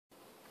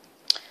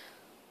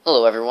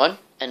Hello everyone,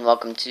 and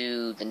welcome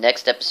to the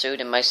next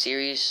episode in my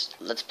series,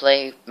 Let's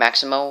Play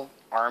Maximo,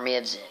 Army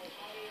of Zen.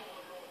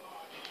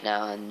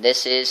 Now, and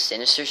this is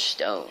Sinister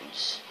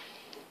Stones.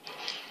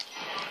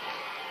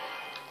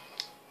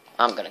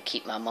 I'm gonna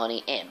keep my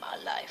money and my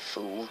life,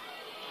 fool.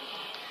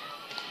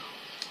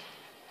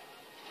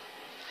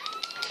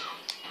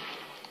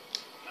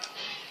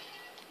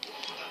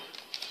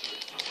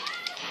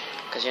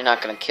 Because you're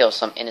not gonna kill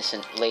some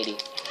innocent lady.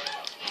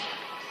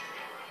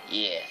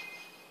 Yeah.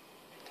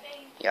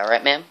 You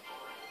alright, ma'am?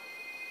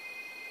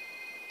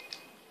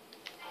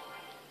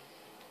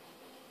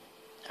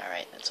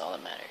 Alright, that's all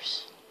that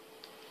matters.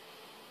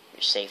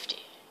 Your safety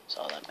is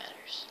all that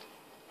matters.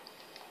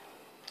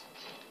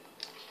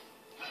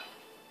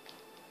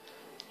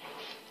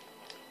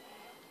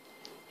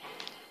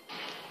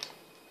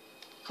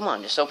 Come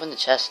on, just open the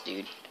chest,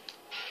 dude.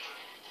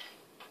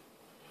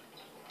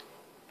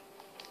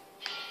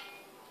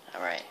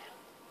 Alright.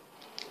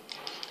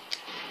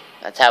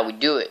 That's how we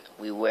do it.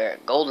 We wear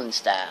it golden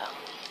style.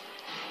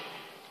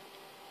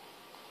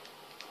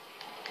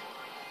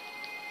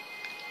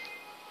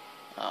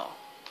 Oh.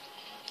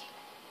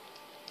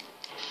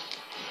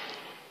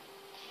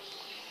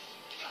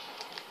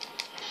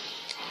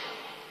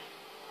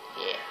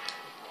 Yeah.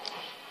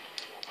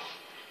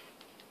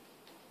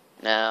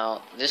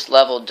 Now, this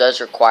level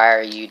does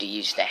require you to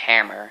use the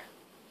hammer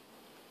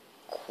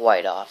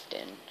quite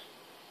often.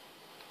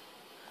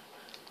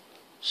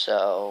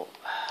 So,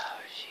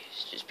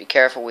 geez, just be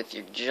careful with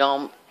your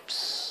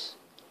jumps.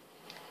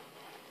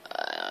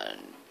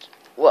 And,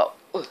 whoa.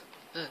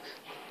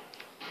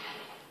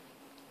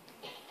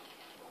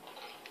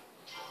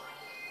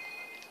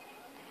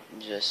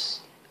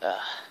 Just,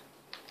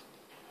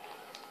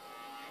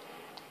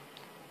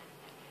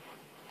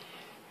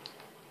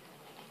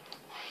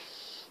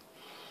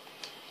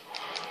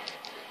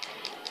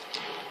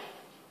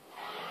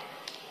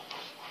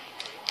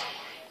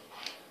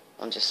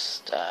 I'm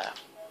just,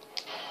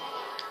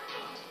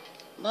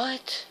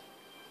 what?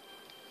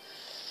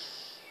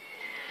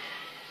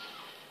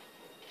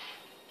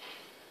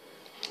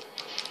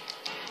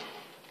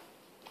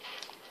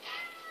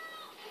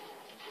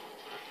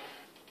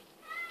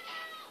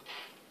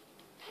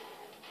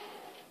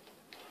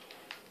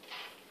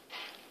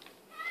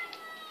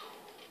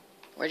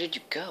 Where did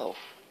you go?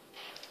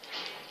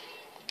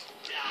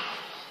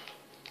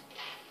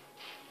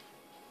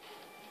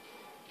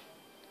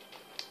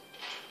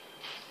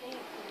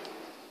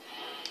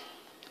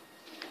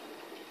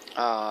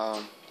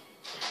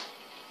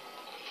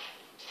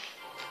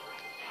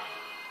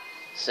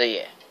 So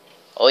yeah,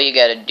 all you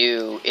gotta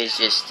do is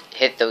just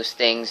hit those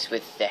things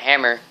with the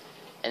hammer,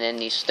 and then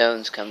these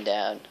stones come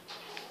down.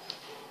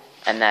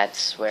 And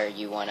that's where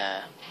you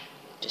wanna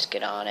just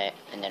get on it,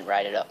 and then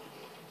ride it up.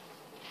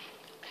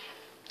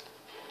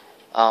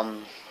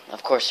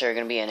 Of course there are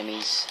gonna be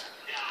enemies.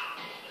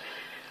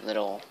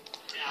 Little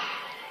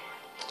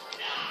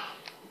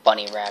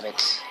bunny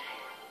rabbits.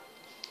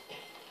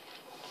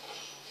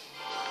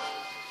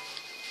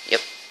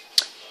 Yep.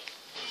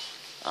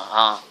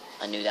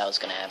 I knew that was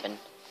gonna happen.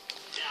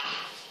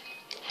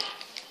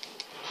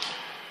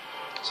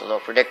 It's a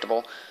little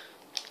predictable.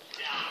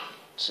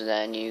 So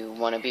then you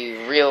want to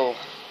be real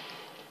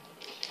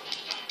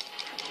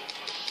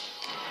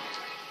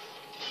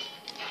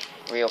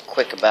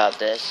quick about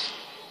this.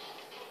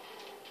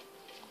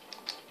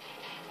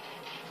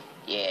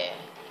 Yeah.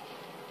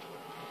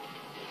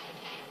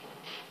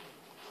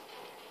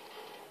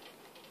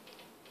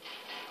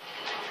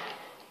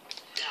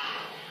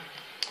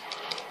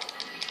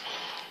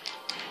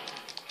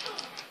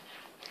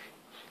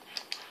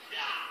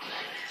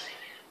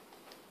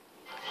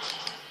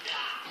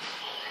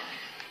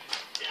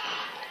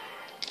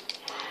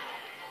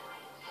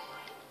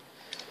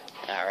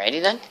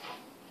 Alrighty then.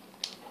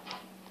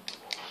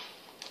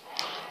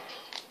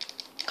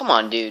 Come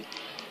on, dude.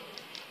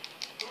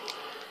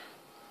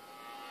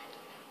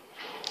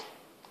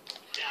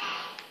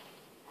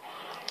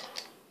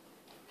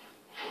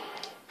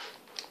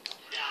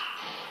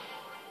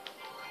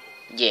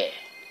 Yeah.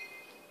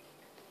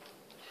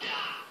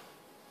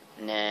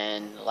 And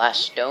then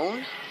last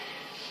stone.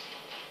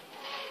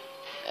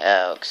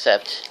 Oh,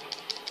 except.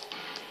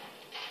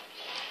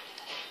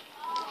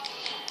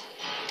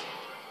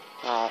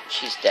 Oh,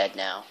 she's dead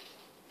now.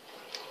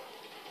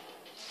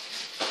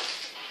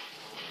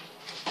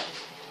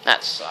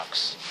 That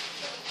sucks.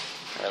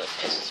 It really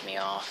pisses me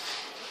off.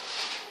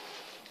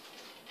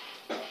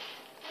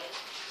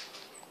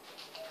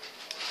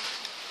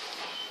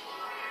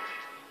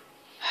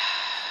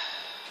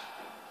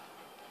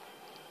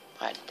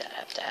 Why did that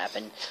have to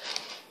happen?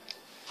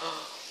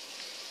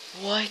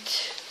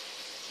 What?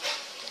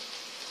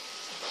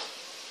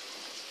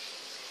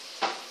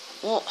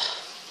 Well,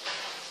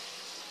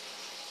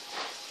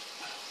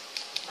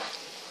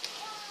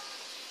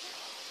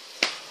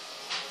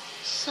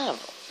 son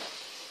of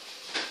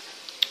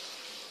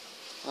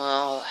a...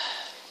 Well,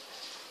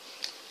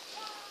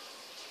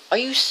 are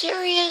you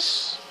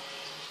serious?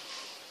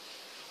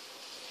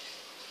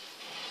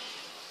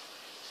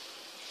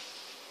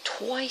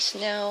 Twice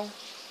now?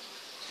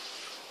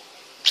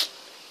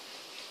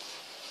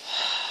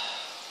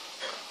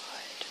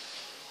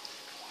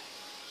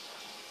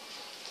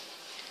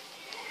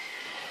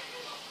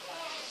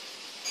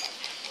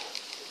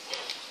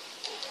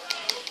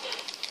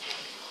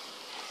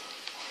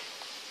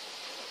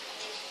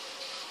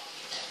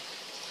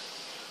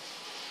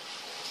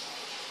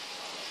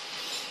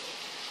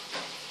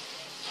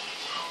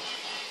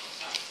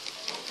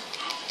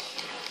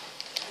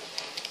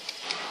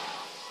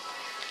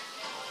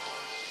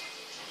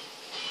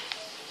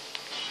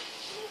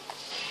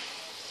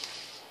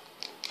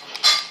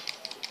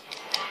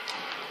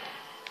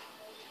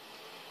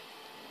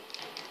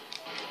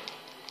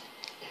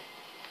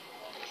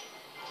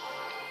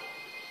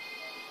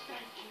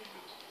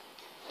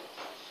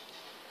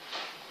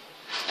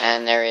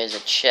 And there is a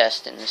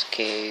chest in this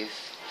cave.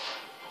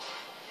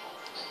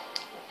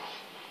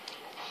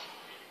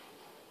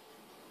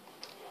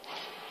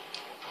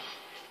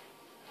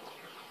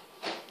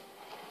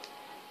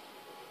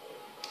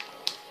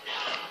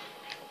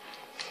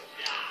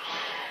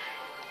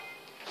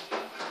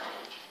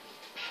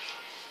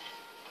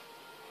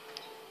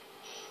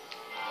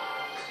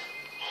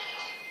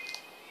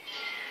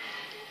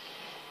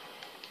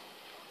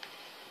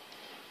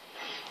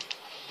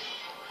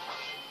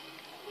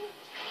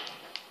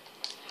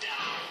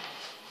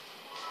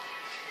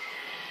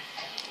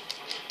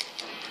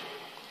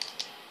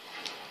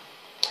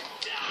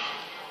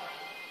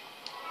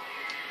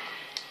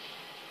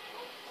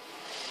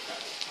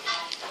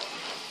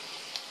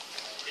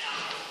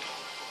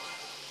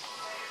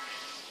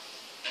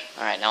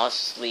 Alright, now let's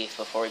just leave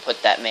before we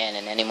put that man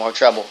in any more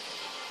trouble.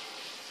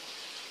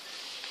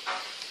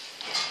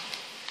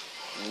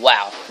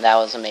 Wow, that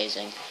was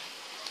amazing.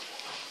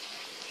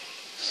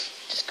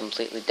 Just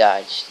completely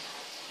dodged.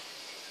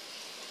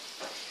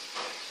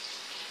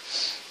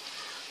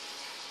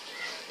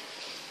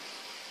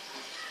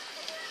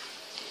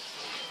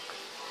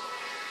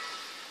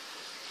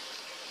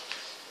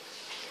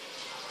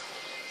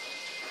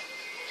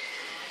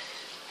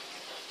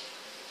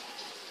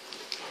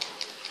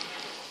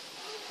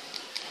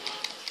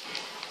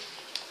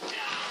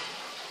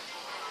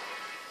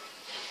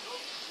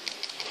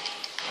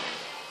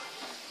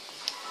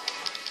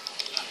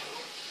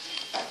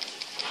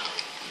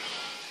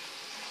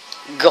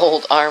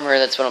 Gold armor,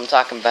 that's what I'm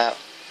talking about.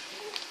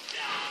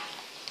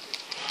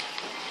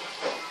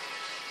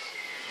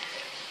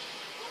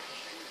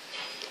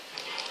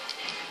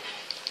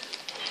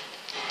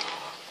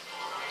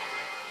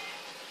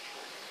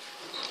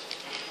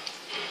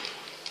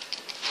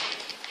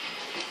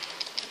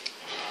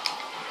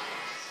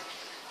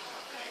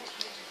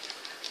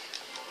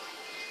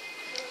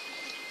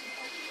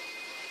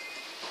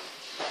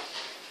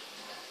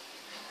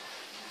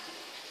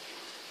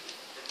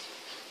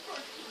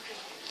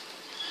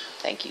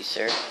 Thank you,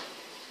 sir.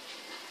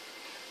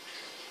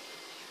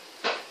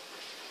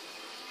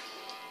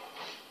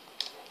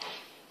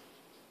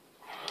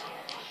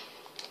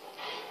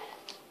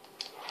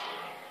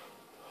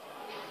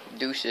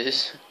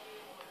 Deuces.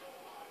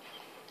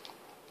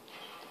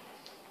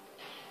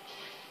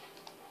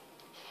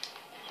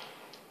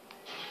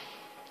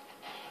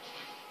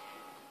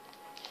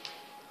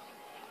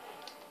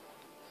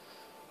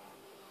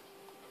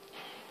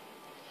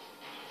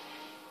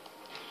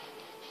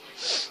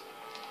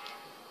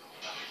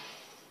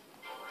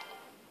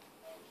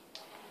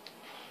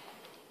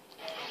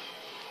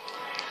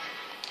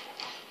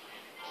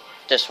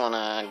 Just want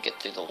to get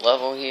through the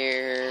level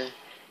here.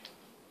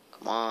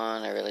 Come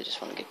on, I really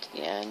just want to get to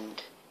the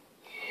end.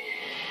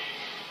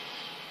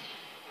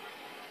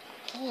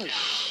 Holy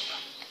shit.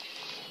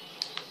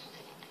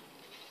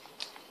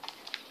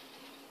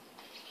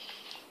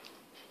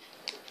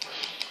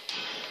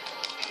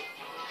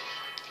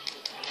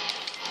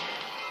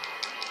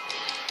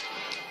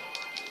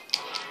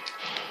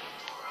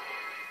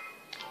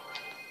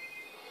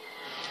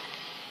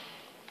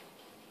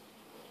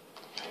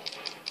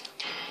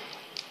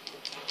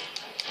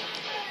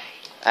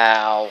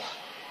 Ow.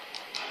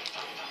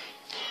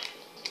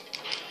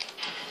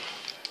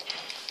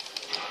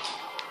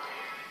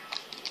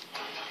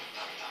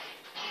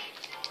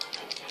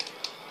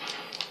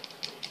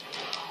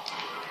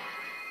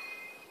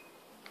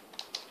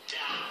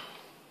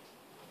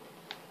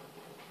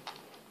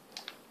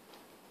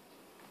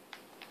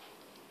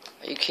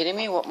 Are you kidding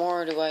me? What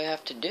more do I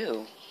have to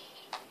do?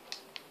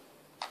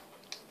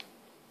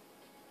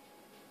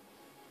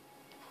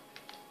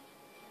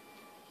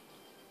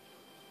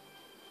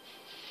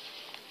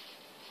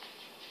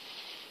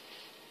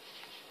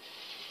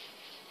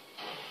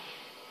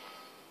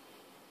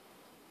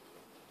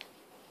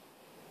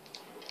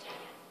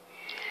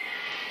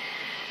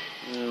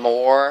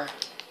 More?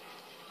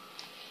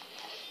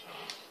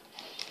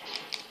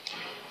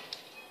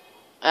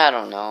 I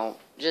don't know.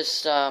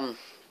 Just, I don't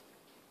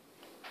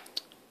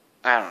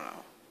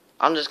know.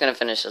 I'm just gonna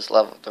finish this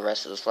level, the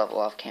rest of this level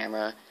off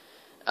camera.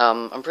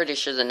 I'm pretty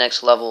sure the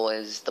next level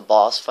is the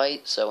boss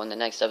fight, so in the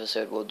next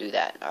episode we'll do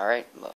that. Alright?